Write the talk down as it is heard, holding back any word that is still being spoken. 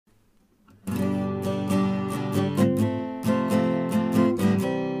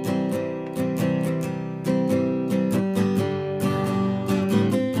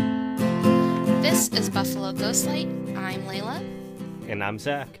of Ghostlight. I'm Layla, And I'm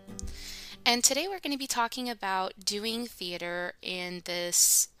Zach. and today we're going to be talking about doing theater in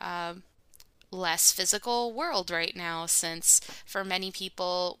this less physical world right now, since for many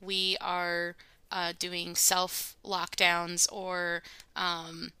people we are doing self lockdowns or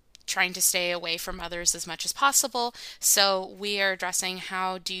trying to stay away from others as much as possible. So we are addressing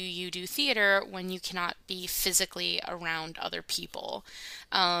how do you do theater when you cannot be physically around other people.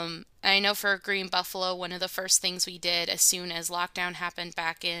 I know for Green Buffalo, one of the first things we did as soon as lockdown happened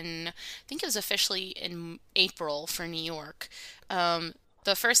back in, I think it was officially in April for New York.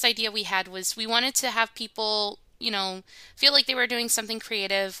 The first idea we had was we wanted to have people, feel like they were doing something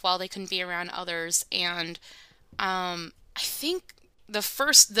creative while they couldn't be around others. And I think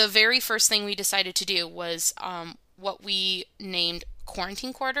the very first thing we decided to do was what we named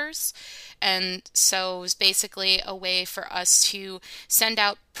quarantine quarters. And so it was basically a way for us to send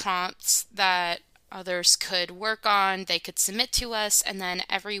out prompts that others could work on, they could submit to us, and then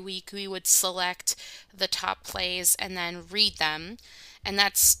every week we would select the top plays and then read them. And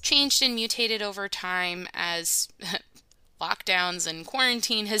that's changed and mutated over time as lockdowns and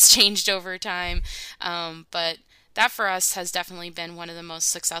quarantine has changed over time. But that for us has definitely been one of the most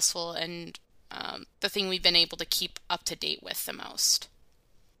successful and the thing we've been able to keep up to date with the most.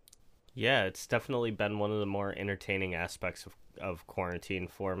 Yeah, it's definitely been one of the more entertaining aspects of quarantine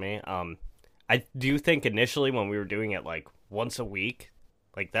for me. I do think initially when we were doing it like once a week,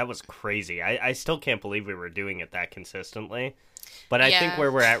 like that was crazy. I still can't believe we were doing it that consistently. But I think Yeah.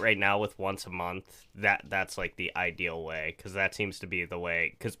 where we're at right now with once a month, that's like the ideal way, because that seems to be the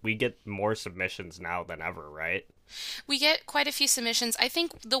way, because we get more submissions now than ever, right? We get quite a few submissions. I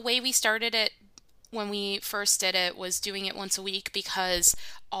think the way we started it when we first did it was doing it once a week because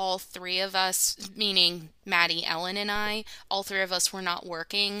all three of us, meaning Maddie, Ellen, and I, all three of us were not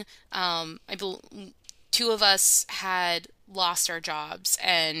working. Two of us had lost our jobs,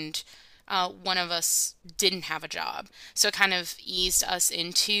 and one of us didn't have a job. So it kind of eased us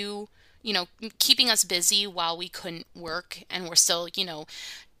into, keeping us busy while we couldn't work, and we're still,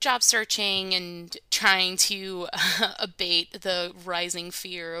 job searching and trying to abate the rising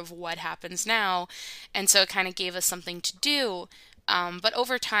fear of what happens now. And so it kind of gave us something to do. But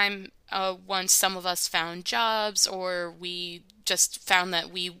over time, once some of us found jobs or we just found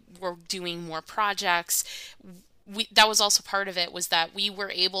that we were doing more projects, that was also part of it, was that we were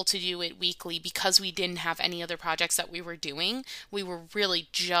able to do it weekly because we didn't have any other projects that we were doing. We were really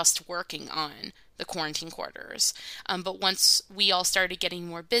just working on the quarantine quarters. But once we all started getting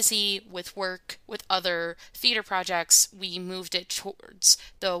more busy with work, with other theater projects, we moved it towards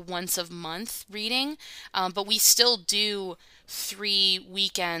the once a month reading. But we still do 3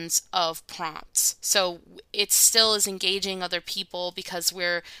 weekends of prompts. So it still is engaging other people because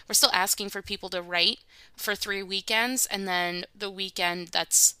we're still asking for people to write for 3 weekends, and then the weekend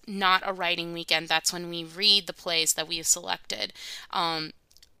that's not a writing weekend, that's when we read the plays that we have selected.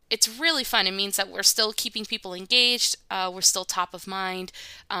 It's really fun. It means that we're still keeping people engaged, we're still top of mind,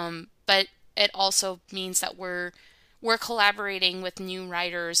 but it also means that we're collaborating with new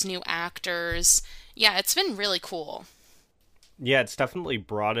writers, new actors. Yeah, it's been really cool. Yeah, it's definitely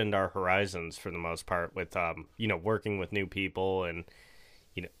broadened our horizons for the most part with working with new people and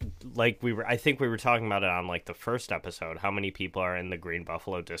you know like I think we were talking about it on like the first episode, how many people are in the Green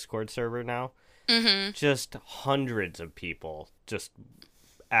Buffalo Discord server now. Mm-hmm. Just hundreds of people, just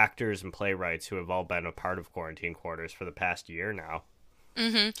actors and playwrights who have all been a part of quarantine quarters for the past year now.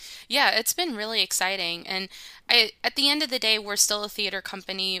 Mm-hmm. Yeah, it's been really exciting. And at the end of the day, we're still a theater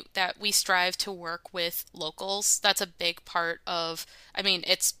company that we strive to work with locals. That's a big part of,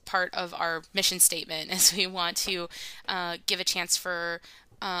 it's part of our mission statement is we want to give a chance for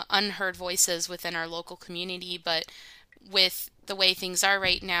unheard voices within our local community. But with the way things are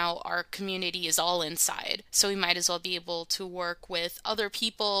right now, our community is all inside. So we might as well be able to work with other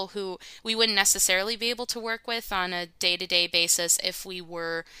people who we wouldn't necessarily be able to work with on a day-to-day basis if we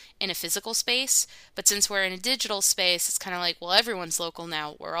were in a physical space. But since we're in a digital space, it's kind of like, well, everyone's local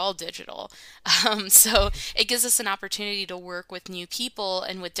now. We're all digital. So it gives us an opportunity to work with new people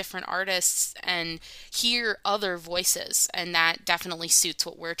and with different artists and hear other voices. And that definitely suits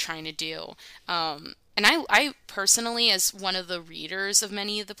what we're trying to do. And I personally, as one of the readers of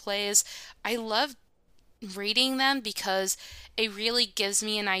many of the plays, I love reading them because it really gives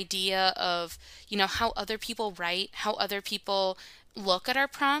me an idea of, how other people write, how other people look at our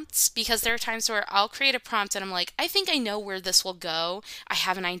prompts. Because there are times where I'll create a prompt and I'm like, I think I know where this will go. I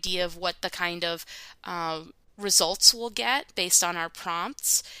have an idea of what the kind of results we'll get based on our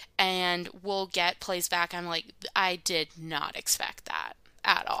prompts, and we'll get plays back. I'm like, I did not expect that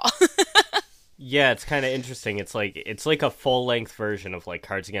at all. Yeah, it's kind of interesting. It's like a full-length version of like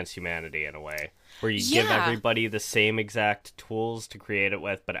Cards Against Humanity in a way, where you give Yeah. everybody the same exact tools to create it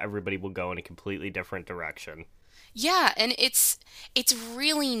with, but everybody will go in a completely different direction. Yeah, and it's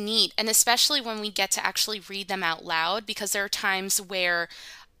really neat, and especially when we get to actually read them out loud, because there are times where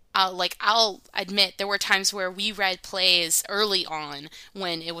I'll admit there were times where we read plays early on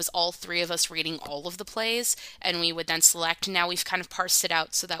when it was all three of us reading all of the plays, and we would then select. Now we've kind of parsed it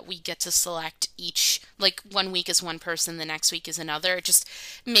out so that we get to select each, like one week is one person, the next week is another. It just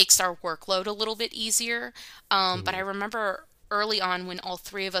makes our workload a little bit easier. But I Mhm. remember early on when all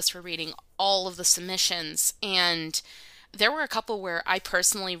three of us were reading all of the submissions, and there were a couple where I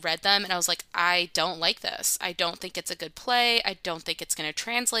personally read them and I was like, I don't like this. I don't think it's a good play. I don't think it's going to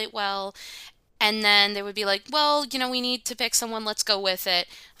translate well. And then they would be like, well, we need to pick someone. Let's go with it.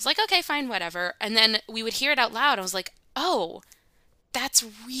 I was like, okay, fine, whatever. And then we would hear it out loud. I was like, oh, that's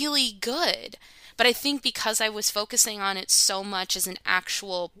really good. But I think because I was focusing on it so much as an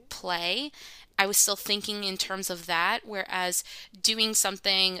actual play, I was still thinking in terms of that. Whereas doing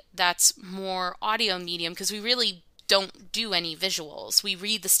something that's more audio medium, because we really don't do any visuals. We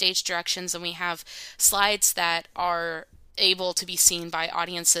read the stage directions and we have slides that are able to be seen by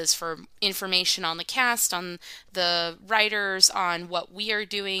audiences for information on the cast, on the writers, on what we are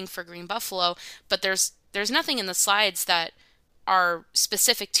doing for Green Buffalo, but there's nothing in the slides that are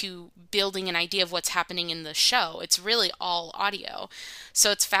specific to building an idea of what's happening in the show. It's really all audio. So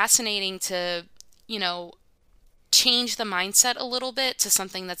it's fascinating to, you know, change the mindset a little bit to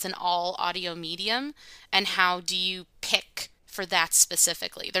something that's an all audio medium, and how do you pick for that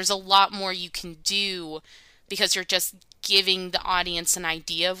specifically? There's a lot more you can do because you're just giving the audience an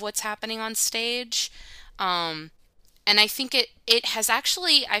idea of what's happening on stage. Um, and I think it has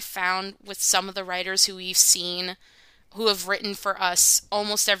actually, I found with some of the writers who we've seen who have written for us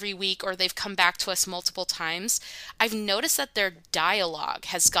almost every week, or they've come back to us multiple times, I've noticed that their dialogue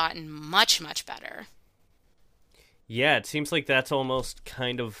has gotten much, much better. Yeah, it seems like that's almost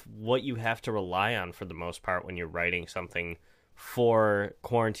kind of what you have to rely on for the most part when you're writing something for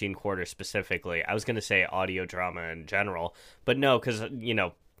Quarantine Quarter specifically. I was going to say audio drama in general, but no, because,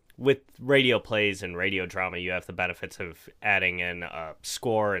 with radio plays and radio drama, you have the benefits of adding in a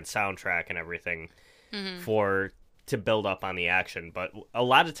score and soundtrack and everything Hmm. for to build up on the action. But a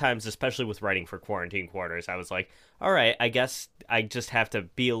lot of times, especially with writing for Quarantine Quarters, I was like, all right, I guess I just have to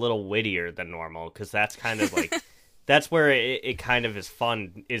be a little wittier than normal, because that's kind of like that's where it kind of is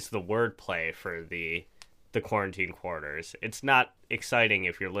fun, is the wordplay for the Quarantine Quarters. It's not exciting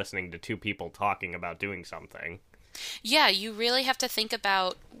if you're listening to two people talking about doing something. Yeah, you really have to think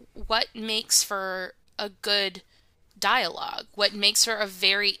about what makes for a good dialogue, what makes for a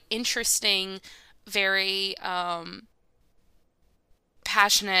very interesting, very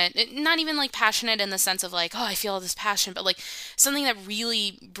passionate, not even like passionate in the sense of like, oh, I feel all this passion, but like something that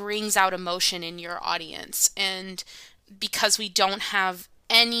really brings out emotion in your audience. And because we don't have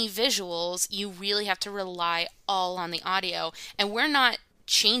any visuals, you really have to rely all on the audio. And we're not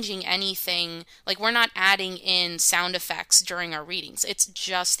changing anything, like we're not adding in sound effects during our readings. It's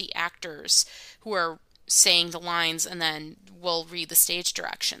just the actors who are saying the lines, and then we'll read the stage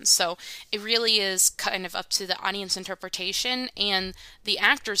directions. So it really is kind of up to the audience interpretation and the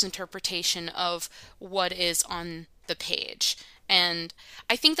actor's interpretation of what is on the page. And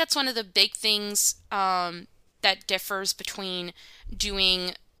I think that's one of the big things that differs between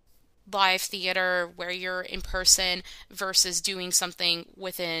doing live theater where you're in person versus doing something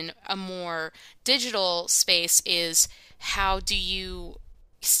within a more digital space, is how do you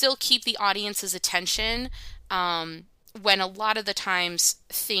still keep the audience's attention, when a lot of the times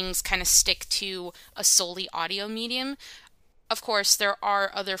things kind of stick to a solely audio medium. Of course, there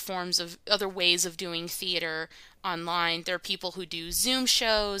are other ways of doing theater online. There are people who do Zoom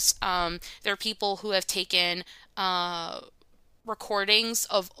shows. There are people who have taken recordings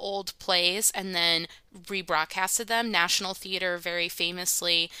of old plays and then rebroadcasted them. National Theatre very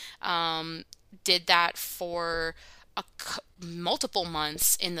famously did that for multiple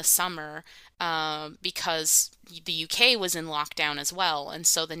months in the summer, because the UK was in lockdown as well. And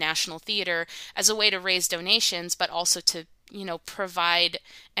so the National Theatre, as a way to raise donations, but also to, provide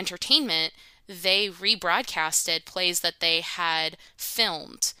entertainment, they rebroadcasted plays that they had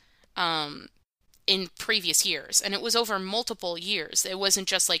filmed in previous years. And it was over multiple years. It wasn't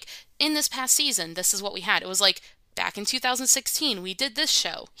just like, in this past season, this is what we had. It was like, back in 2016, we did this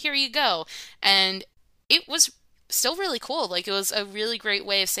show. Here you go. And it was still really cool. Like, it was a really great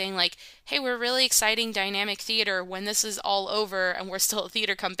way of saying, like, hey, we're really exciting dynamic theater. When this is all over and we're still a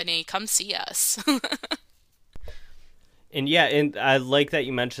theater company, come see us. And yeah, and I like that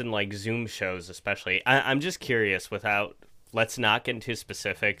you mentioned like Zoom shows, especially. I'm just curious. Without let's not get into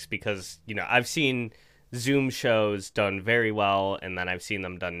specifics because I've seen Zoom shows done very well, and then I've seen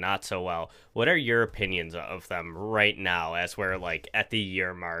them done not so well. What are your opinions of them right now, as we're like at the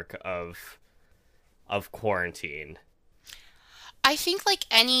year mark of quarantine? I think like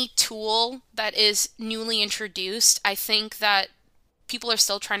any tool that is newly introduced, I think that people are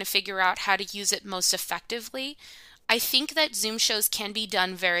still trying to figure out how to use it most effectively. I think that Zoom shows can be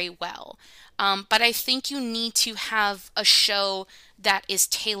done very well. But I think you need to have a show that is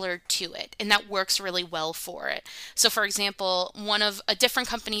tailored to it and that works really well for it. So, for example, one of a different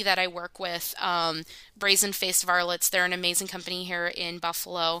company that I work with, Brazen Faced Varlets, they're an amazing company here in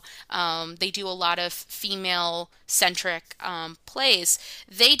Buffalo. They do a lot of female centric plays.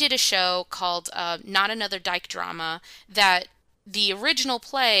 They did a show called Not Another Dyke Drama that the original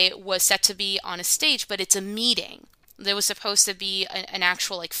play was set to be on a stage, but it's a meeting. There was supposed to be an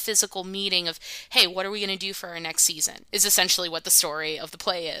actual like physical meeting of, hey, what are we going to do for our next season? Is essentially what the story of the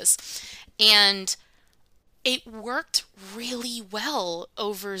play is. And it worked really well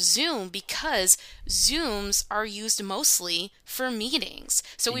over Zoom because Zooms are used mostly for meetings.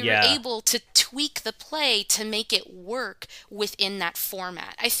 So we were Yeah, able to tweak the play to make it work within that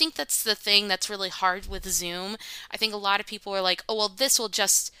format. I think that's the thing that's really hard with Zoom. I think a lot of people are like, "Oh, well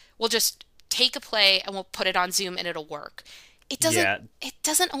we'll just take a play and we'll put it on Zoom and it'll work." It doesn't yeah, it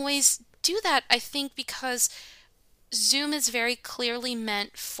doesn't always do that, I think, because Zoom is very clearly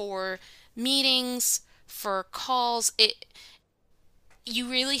meant for meetings, for calls. You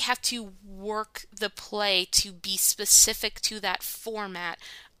really have to work the play to be specific to that format.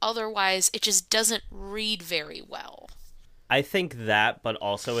 Otherwise, it just doesn't read very well. I think that, but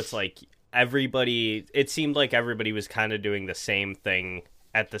also it's like everybody. It seemed like everybody was kind of doing the same thing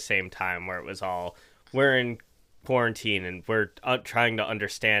at the same time, where it was all we're in quarantine and we're trying to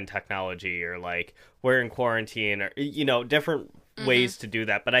understand technology, or like we're in quarantine, or different Hmm. ways to do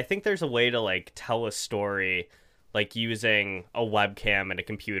that. But I think there's a way to like tell a story, like using a webcam and a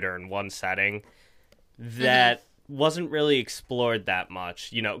computer in one setting Hmm. that wasn't really explored that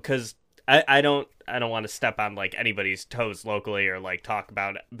much, because I don't want to step on like anybody's toes locally or like talk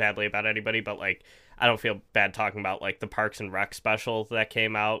about badly about anybody, but like I don't feel bad talking about like the Parks and Rec special that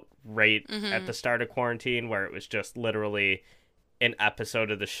came out right at Hmm. the start of quarantine, where it was just literally an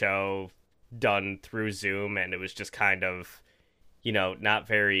episode of the show done through Zoom, and it was just kind of not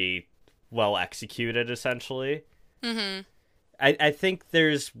very well executed essentially. Hmm. I think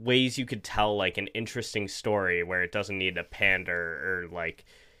there's ways you could tell like an interesting story where it doesn't need to pander or like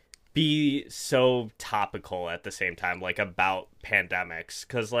be so topical at the same time, like about pandemics.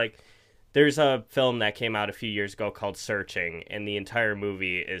 Because like there's a film that came out a few years ago called Searching, and the entire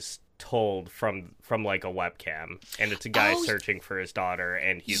movie is told from like a webcam, and it's a guy Oh, searching for his daughter,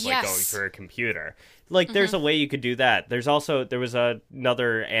 and he's like going yes. through a computer. Like Hmm. there's a way you could do that. There was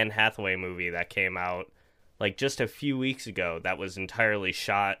another Anne Hathaway movie that came out like just a few weeks ago that was entirely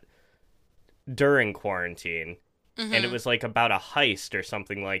shot during quarantine, and it Hmm. was like about a heist or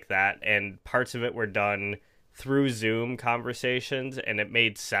something like that, and parts of it were done through Zoom conversations, and it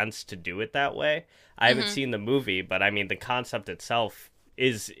made sense to do it that way. I haven't Hmm. seen the movie, but I mean the concept itself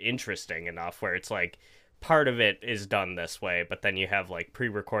is interesting enough where it's like part of it is done this way, but then you have like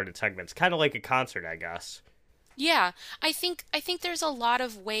pre-recorded segments, kind of like a concert, I guess. Yeah, I think there's a lot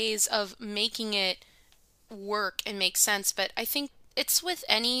of ways of making it work and make sense, but I think it's with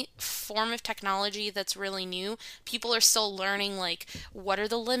any form of technology that's really new. People are still learning like what are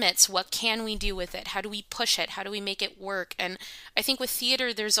the limits? What can we do with it? How do we push it? How do we make it work? And I think with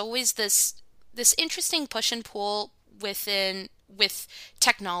theater there's always this interesting push and pull with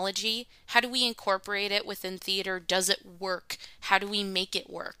technology. How do we incorporate it within theater? Does it work? How do we make it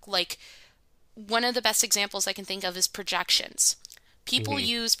work? Like one of the best examples I can think of is projections. People Hmm.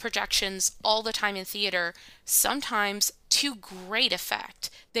 use projections all the time in theater, sometimes to great effect.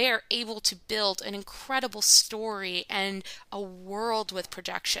 They are able to build an incredible story and a world with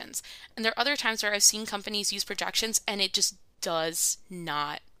projections. And there are other times where I've seen companies use projections and it just does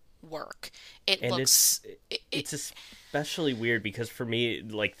not work. It And looks it it's especially weird because for me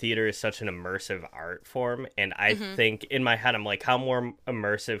like theater is such an immersive art form, and I mhm. think in my head I'm like, how more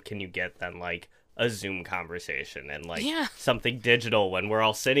immersive can you get than like a Zoom conversation and like Yeah. something digital when we're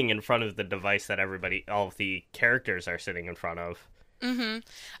all sitting in front of the device that all of the characters are sitting in front of. Mhm.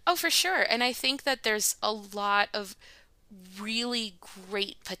 Oh, for sure. And I think that there's a lot of really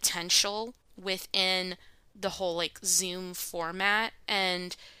great potential within the whole like Zoom format.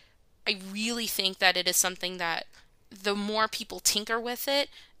 And I really think that it is something that the more people tinker with it,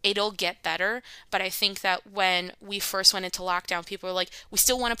 it'll get better. But I think that when we first went into lockdown, people were like, we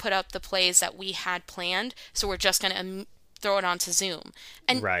still want to put up the plays that we had planned, so we're just going to throw it onto Zoom.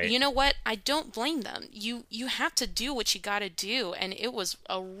 And Right. you know what? I don't blame them. You have to do what you got to do, and it was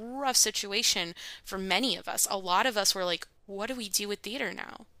a rough situation for many of us. A lot of us were like, what do we do with theater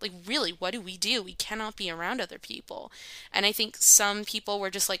now? Like, really, what do we do? We cannot be around other people. And I think some people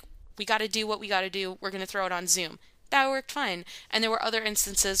were just like, we got to do what we got to do. We're going to throw it on Zoom. That worked fine. And there were other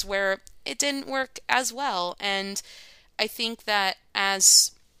instances where it didn't work as well. And I think that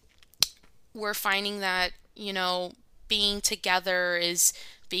as we're finding that, being together is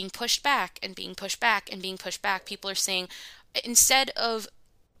being pushed back and being pushed back and being pushed back, people are saying, instead of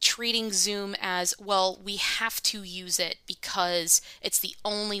treating Zoom as, well, we have to use it because it's the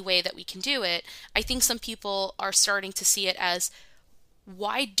only way that we can do it, I think some people are starting to see it as,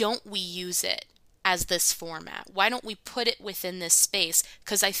 why don't we use it as this format? Why don't we put it within this space?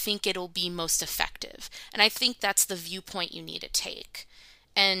 Because I think it'll be most effective. And I think that's the viewpoint you need to take.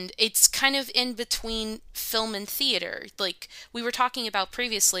 And it's kind of in between film and theater. Like we were talking about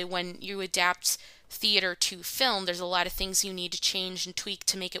previously, when you adapt theater to film, there's a lot of things you need to change and tweak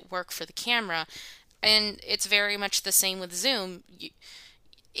to make it work for the camera. And it's very much the same with Zoom.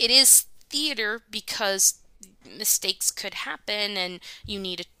 It is theater because mistakes could happen and you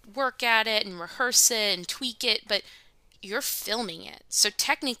need to work at it and rehearse it and tweak it, but you're filming it. So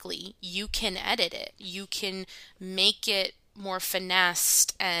technically, you can edit it. You can make it more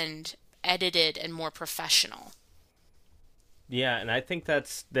finessed and edited and more professional. Yeah, and I think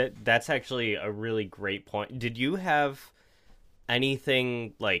that's actually a really great point. Did you have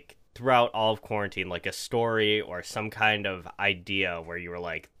anything like throughout all of quarantine, like a story or some kind of idea where you were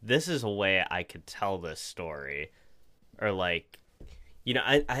like, this is a way I could tell this story? Or like,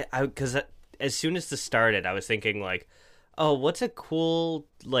 because as soon as this started, I was thinking like, oh, what's a cool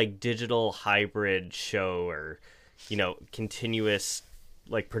like digital hybrid show or, continuous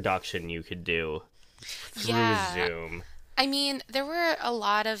like production you could do through Yeah. Zoom? I mean, there were a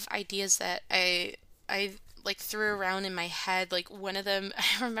lot of ideas that I like threw around in my head. Like one of them,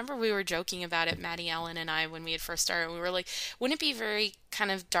 I remember we were joking about it, Maddie Ellen and I, when we had first started. We were like, wouldn't it be very kind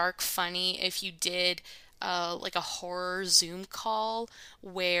of dark funny if you did like a horror Zoom call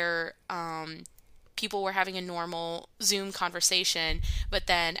where people were having a normal Zoom conversation, but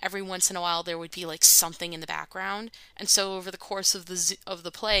then every once in a while there would be like something in the background. And so over the course of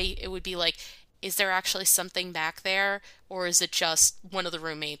the play, it would be like, is there actually something back there, or is it just one of the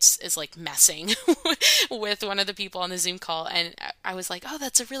roommates is like messing with one of the people on the Zoom call? And I was like, oh,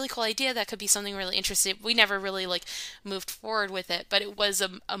 that's a really cool idea. That could be something really interesting. We never really like moved forward with it, but it was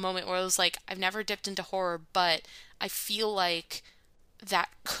a moment where I was like, I've never dipped into horror, but I feel like that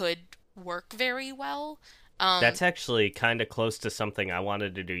could work very well. That's actually kind of close to something I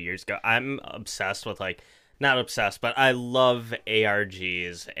wanted to do years ago. I'm obsessed with like, not obsessed, but I love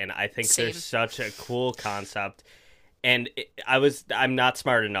ARGs, and I think they're Same. such a cool concept. And I'm not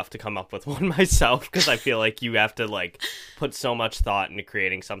smart enough to come up with one myself because I feel like you have to like put so much thought into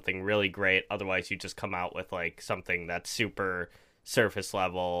creating something really great. Otherwise, you just come out with like something that's super surface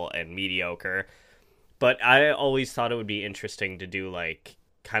level and mediocre. But I always thought it would be interesting to do like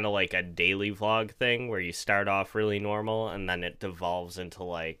kind of like a daily vlog thing where you start off really normal and then it devolves into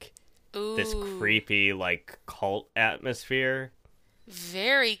like this Ooh. creepy like cult atmosphere.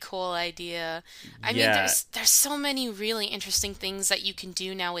 Very cool idea. I mean, Yeah, there's so many really interesting things that you can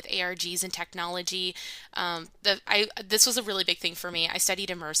do now with ARGs and technology. This was a really big thing for me. I studied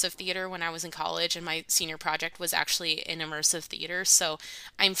immersive theater when I was in college, and my senior project was actually in immersive theater. So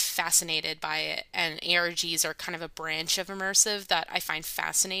I'm fascinated by it. And ARGs are kind of a branch of immersive that I find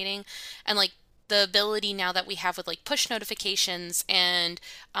fascinating. And like the ability now that we have with like push notifications and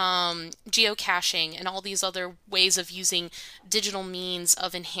geocaching and all these other ways of using digital means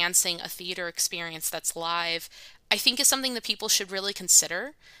of enhancing a theater experience that's live, I think is something that people should really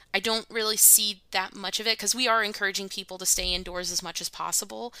consider. I don't really see that much of it because we are encouraging people to stay indoors as much as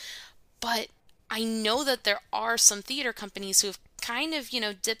possible. But I know that there are some theater companies who have kind of,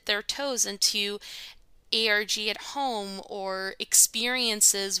 dipped their toes into ARG at home or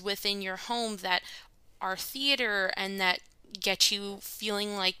experiences within your home that are theater and that get you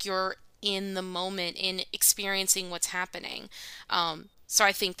feeling like you're in the moment in experiencing what's happening. So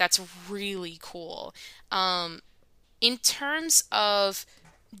I think that's really cool. In terms of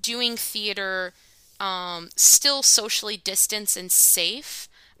doing theater still socially distanced and safe,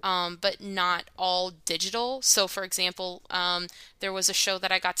 but not all digital. So, for example, there was a show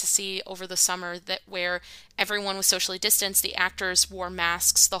that I got to see over the summer that where everyone was socially distanced. The actors wore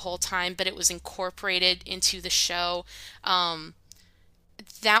masks the whole time, but it was incorporated into the show. Um,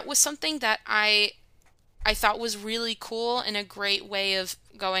 that was something that I thought was really cool and a great way of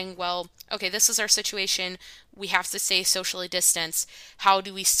going, well, okay, this is our situation. We have to stay socially distanced. How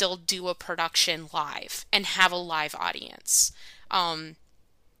do we still do a production live and have a live audience? Um,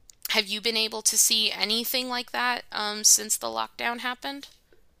 have you been able to see anything like that since the lockdown happened?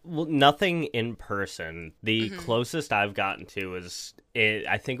 Well, nothing in person. The Hmm. closest I've gotten to is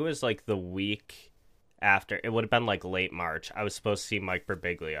I think it was like the week after. It would have been like late March. I was supposed to see Mike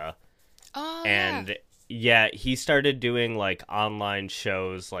Birbiglia, Oh, yeah. and yeah, he started doing like online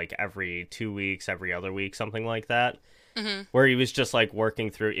shows like every 2 weeks, every other week, something like that, Hmm. where he was just like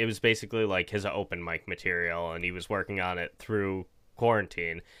working through. It was basically like his open mic material, and he was working on it through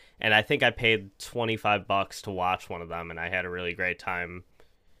quarantine. And I think I paid $25 to watch one of them, and I had a really great time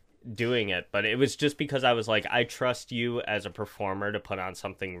doing it. But it was just because I was like, I trust you as a performer to put on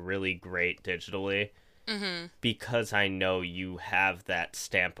something really great digitally Hmm. because I know you have that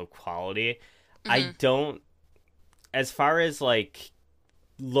stamp of quality. I Hmm. don't, as far as like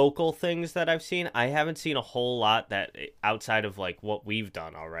local things that I've seen, I haven't seen a whole lot that outside of like what we've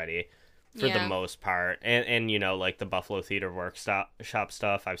done already for the Yeah. most part. And you know, like the Buffalo Theater Workshop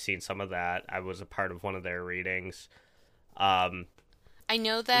stuff, I've seen some of that. I was a part of one of their readings. Um, I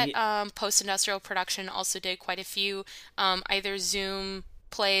know that post-industrial production also did quite a few either Zoom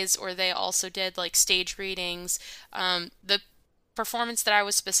plays or they also did like stage readings. The performance that I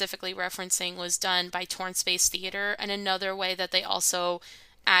was specifically referencing was done by Torn Space Theater, and another way that they also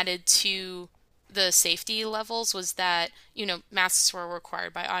added to the safety levels was that, masks were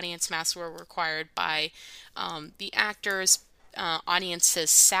required by audience, masks were required by the actors. Audiences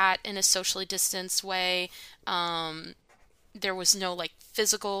sat in a socially distanced way. There was no like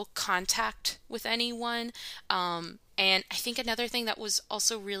physical contact with anyone. And I think another thing that was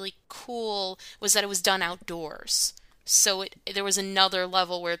also really cool was that it was done outdoors. So there was another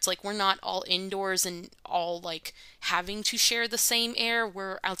level where it's like we're not all indoors and all like having to share the same air.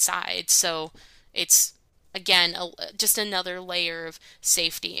 We're outside. So it's again just another layer of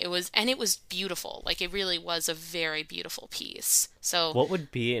safety. It was beautiful. Like it really was a very beautiful piece. So what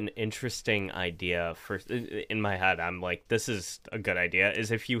would be an interesting idea for in my head? I'm like, this is a good idea.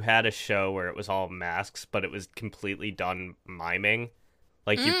 Is if you had a show where it was all masks, but it was completely done miming.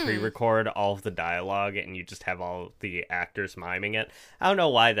 Like you mm, pre-record all of the dialogue and you just have all the actors miming it. I don't know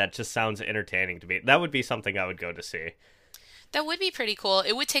why that just sounds entertaining to me. That would be something I would go to see. that would be pretty cool.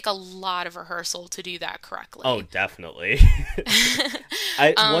 It would take a lot of rehearsal to do that Oh, correctly. definitely.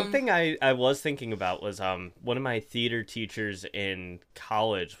 I one um, thing I was thinking about was one of my theater teachers in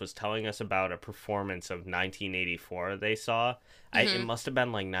college was telling us about a performance of 1984 they saw. It mhm. must have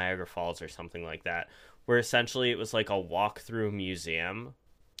been like Niagara Falls or something like that, where essentially it was like a walk-through museum.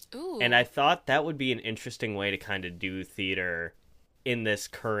 And I Ooh. thought that would be an interesting way to kind of do theater in this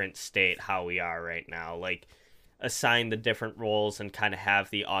current state, how we are right now. Like, assign the different roles and kind of have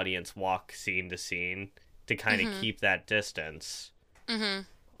the audience walk scene to scene to kind of Mhm. keep that distance. Mhm.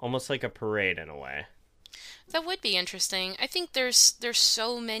 Almost like a parade in a way. That would be interesting. I think there's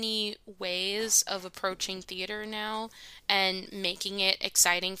so many ways of approaching theater now and making it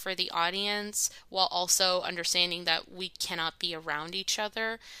exciting for the audience while also understanding that we cannot be around each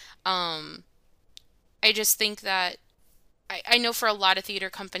other. Um, I just think that I know for a lot of theater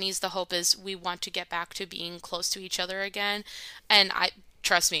companies, the hope is we want to get back to being close to each other again. And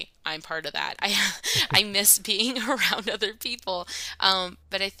trust me, I'm part of that. I miss being around other people.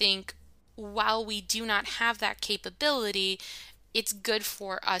 But I think while we do not have that capability, it's good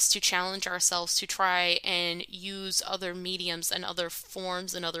for us to challenge ourselves to try and use other mediums and other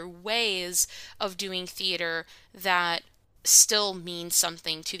forms and other ways of doing theater that still means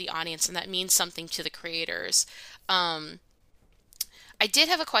something to the audience and that means something to the creators. Um, I did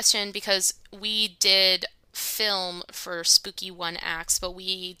have a question because we did film for Spooky One Acts, but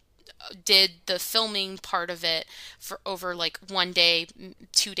we did the filming part of it for over like 1 day,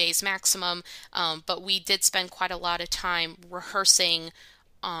 2 days maximum. But we did spend quite a lot of time rehearsing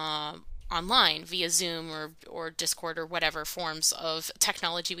online via Zoom or Discord or whatever forms of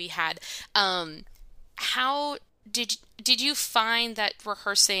technology we had. How did you find that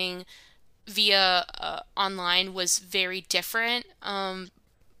rehearsing via online was very different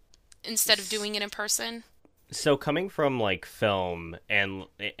instead of doing it in person? So coming from like film and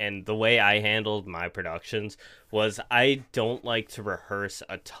the way I handled my productions was I don't like to rehearse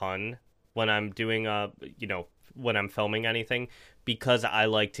a ton when I'm doing when I'm filming anything, because I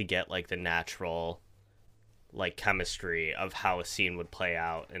like to get like the natural like chemistry of how a scene would play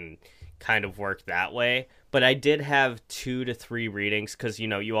out and kind of work that way. But I did have 2 to 3 readings because, you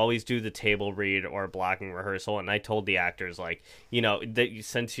know, you always do the table read or blocking rehearsal. And I told the actors, like, you know, that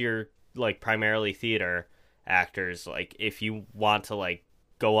since you're like primarily theater actors, like if you want to like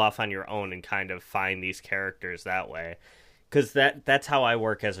go off on your own and kind of find these characters that way, because that's how I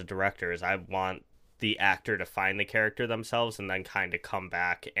work as a director, is I want the actor to find the character themselves and then kind of come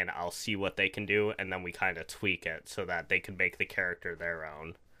back and I'll see what they can do and then we kind of tweak it so that they can make the character their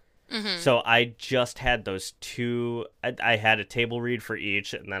own. Mm-hmm. So I just had those 2. I had a table read for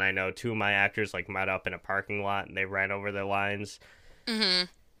each, and then I know 2 of my actors like met up in a parking lot and they ran over their lines. Mm-hmm.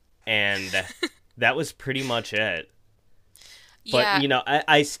 And that was pretty much it. But, Yeah. you know,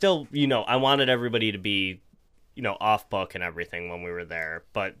 I still, you know, I wanted everybody to be, you know, off book and everything when we were there.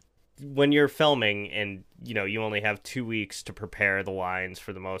 But when you're filming and, you know, you only have 2 weeks to prepare the lines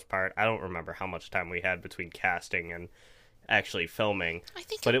for the most part. I don't remember how much time we had between casting and actually filming. I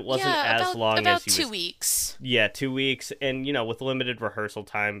think, but it wasn't as long about as you 2 weeks. Yeah, 2 weeks. And, you know, with limited rehearsal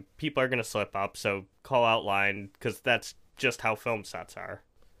time, people are going to slip up. So call out line, because that's just how film sets are.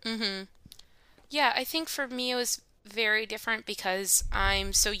 Mm-hmm. Yeah, I think for me it was very different because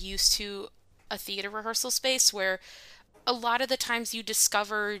I'm so used to a theater rehearsal space where a lot of the times you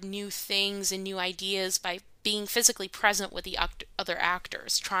discover new things and new ideas by being physically present with the other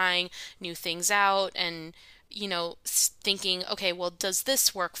actors, trying new things out and, you know, thinking, okay, well, does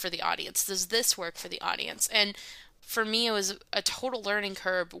this work for the audience? Does this work for the audience? And for me, it was a total learning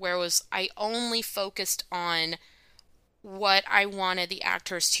curve where I only focused on what I wanted the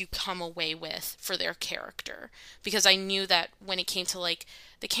actors to come away with for their character, because I knew that when it came to like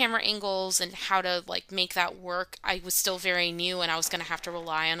the camera angles and how to like make that work, I was still very new and I was going to have to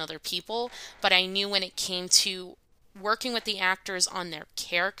rely on other people. But I knew when it came to working with the actors on their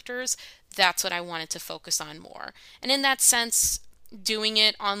characters, that's what I wanted to focus on more. And in that sense, doing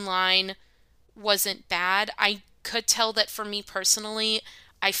it online wasn't bad. I could tell that for me personally,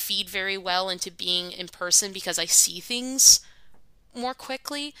 I feed very well into being in person because I see things more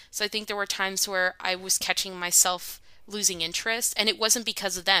quickly. So I think there were times where I was catching myself losing interest, and it wasn't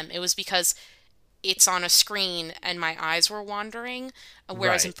because of them. It was because it's on a screen and my eyes were wandering,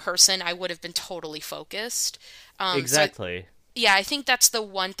 whereas in person I would have been totally focused. Exactly. Yeah, I think that's the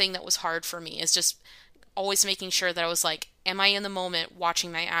one thing that was hard for me, is just always making sure that I was like, am I in the moment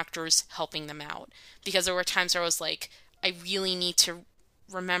watching my actors, helping them out? Because there were times where I was like, I really need to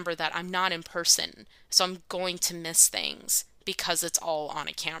remember that I'm not in person, so I'm going to miss things because it's all on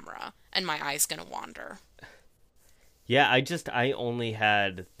a camera and my eye's going to wander. Yeah, I only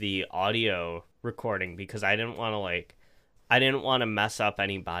had the audio recording because I didn't want to mess up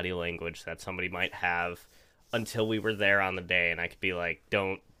any body language that somebody might have until we were there on the day, and I could be like,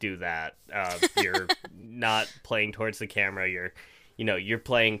 don't do that. You're not playing towards the camera. You're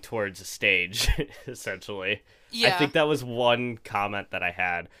playing towards a stage, essentially. Yeah. I think that was one comment that I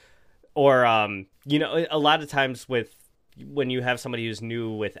had. Or, a lot of times when you have somebody who's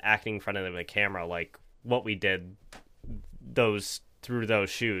new with acting in front of the camera, like what we did through those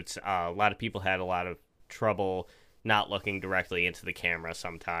shoots, a lot of people had a lot of trouble not looking directly into the camera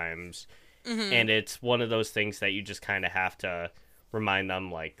sometimes. Mm-hmm. And it's one of those things that you just kind of have to remind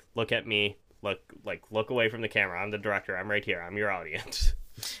them, like, look at me, look away from the camera. I'm the director. I'm right here. I'm your audience.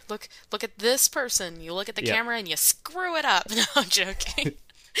 Look at this person. You look at the camera and you screw it up. No, I'm joking.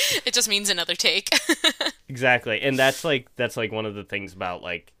 It just means another take. Exactly. And that's like one of the things about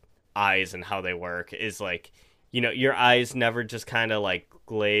like eyes and how they work is like, your eyes never just kind of like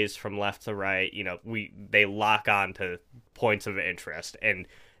glaze from left to right. They lock on to points of interest, and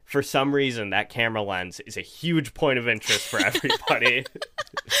for some reason that camera lens is a huge point of interest for everybody.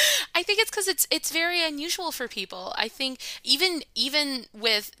 I think it's because it's very unusual for people. I think even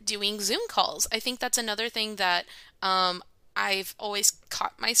with doing Zoom calls, I think that's another thing that I've always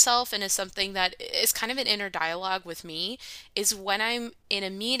caught myself, and is something that is kind of an inner dialogue with me, is when I'm in a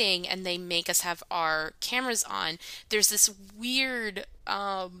meeting and they make us have our cameras on, there's this weird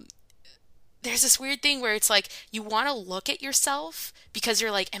thing where it's like you want to look at yourself because you're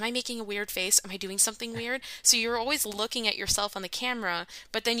like, am I making a weird face? Am I doing something weird? So you're always looking at yourself on the camera,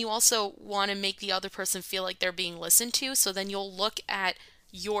 but then you also want to make the other person feel like they're being listened to. So then you'll look at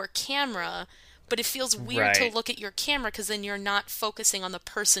your camera, but it feels weird to look at your camera because then you're not focusing on the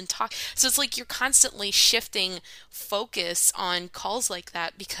person talking. So it's like you're constantly shifting focus on calls like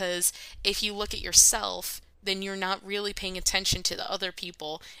that, because if you look at yourself, then you're not really paying attention to the other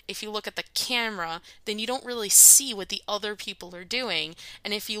people. If you look at the camera, then you don't really see what the other people are doing.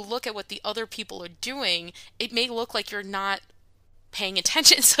 And if you look at what the other people are doing, it may look like you're not paying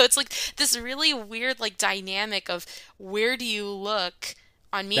attention. So it's like this really weird like dynamic of where do you look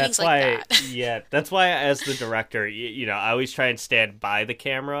on meetings That's like why, that. yeah, that's why as the director, I always try and stand by the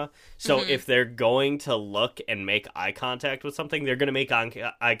camera. So Hmm. if they're going to look and make eye contact with something, they're going to make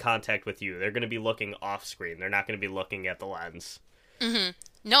eye contact with you. They're going to be looking off screen. They're not going to be looking at the lens. Hmm.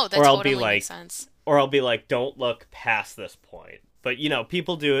 No, that Or I'll be totally makes like, sense. don't look past this point. But,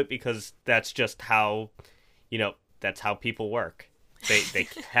 people do it because that's just how, that's how people work. They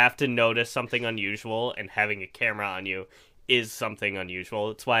have to notice something unusual, and having a camera on you is something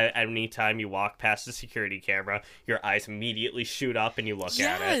unusual. It's why anytime you walk past a security camera, your eyes immediately shoot up and you look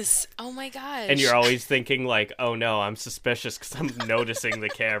at it. Yes. Oh my gosh. And you're always thinking like, oh no, I'm suspicious because I'm noticing the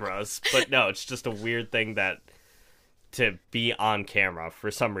cameras. But no, it's just a weird thing that to be on camera for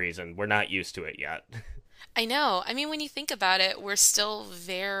some reason. We're not used to it yet. I know. I mean, when you think about it, we're still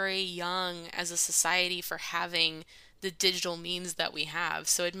very young as a society for having the digital means that we have.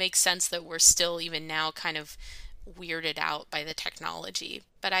 So it makes sense that we're still, even now, kind of weirded out by the technology.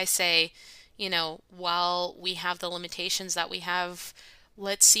 But I say, while we have the limitations that we have,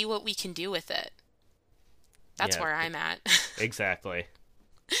 let's see what we can do with it. That's Yeah, where I'm at. exactly.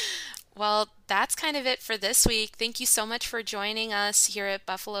 Well, that's kind of it for this week. Thank you so much for joining us here at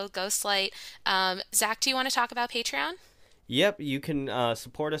Buffalo Ghostlight. Zach, do you want to talk about Patreon? Yep, you can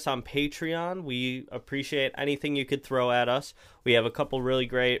support us on Patreon. We appreciate anything you could throw at us. We have a couple really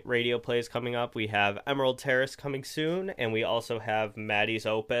great radio plays coming up. We have Emerald Terrace coming soon, and we also have Maddie's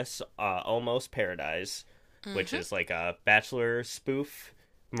Opus, Almost Paradise, which is like a Bachelor spoof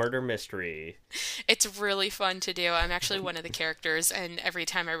murder mystery. It's really fun to do. I'm actually one of the characters, and every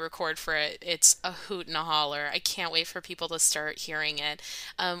time I record for it, it's a hoot and a holler. I can't wait for people to start hearing it.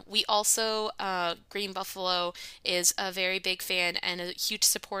 We also, Green Buffalo is a very big fan and a huge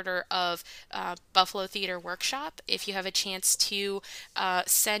supporter of Buffalo Theater Workshop. If you have a chance to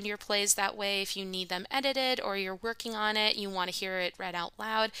send your plays that way, if you need them edited or you're working on it, you want to hear it read out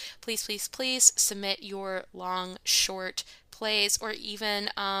loud, please, please, please submit your long, short plays or even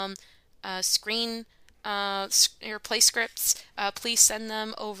screen or play scripts, please send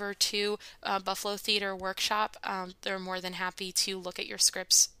them over to Buffalo Theater Workshop. They're more than happy to look at your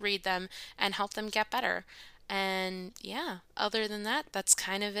scripts, read them, and help them get better. And yeah, other than that, that's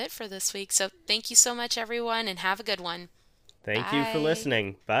kind of it for this week. So thank you so much, everyone, and have a good one. Thank you for Bye.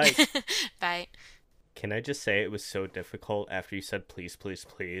 listening. Bye. Bye. Can I just say it was so difficult after you said please, please,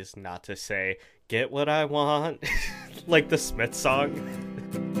 please not to say get what I want like the Smith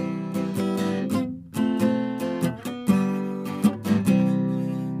song?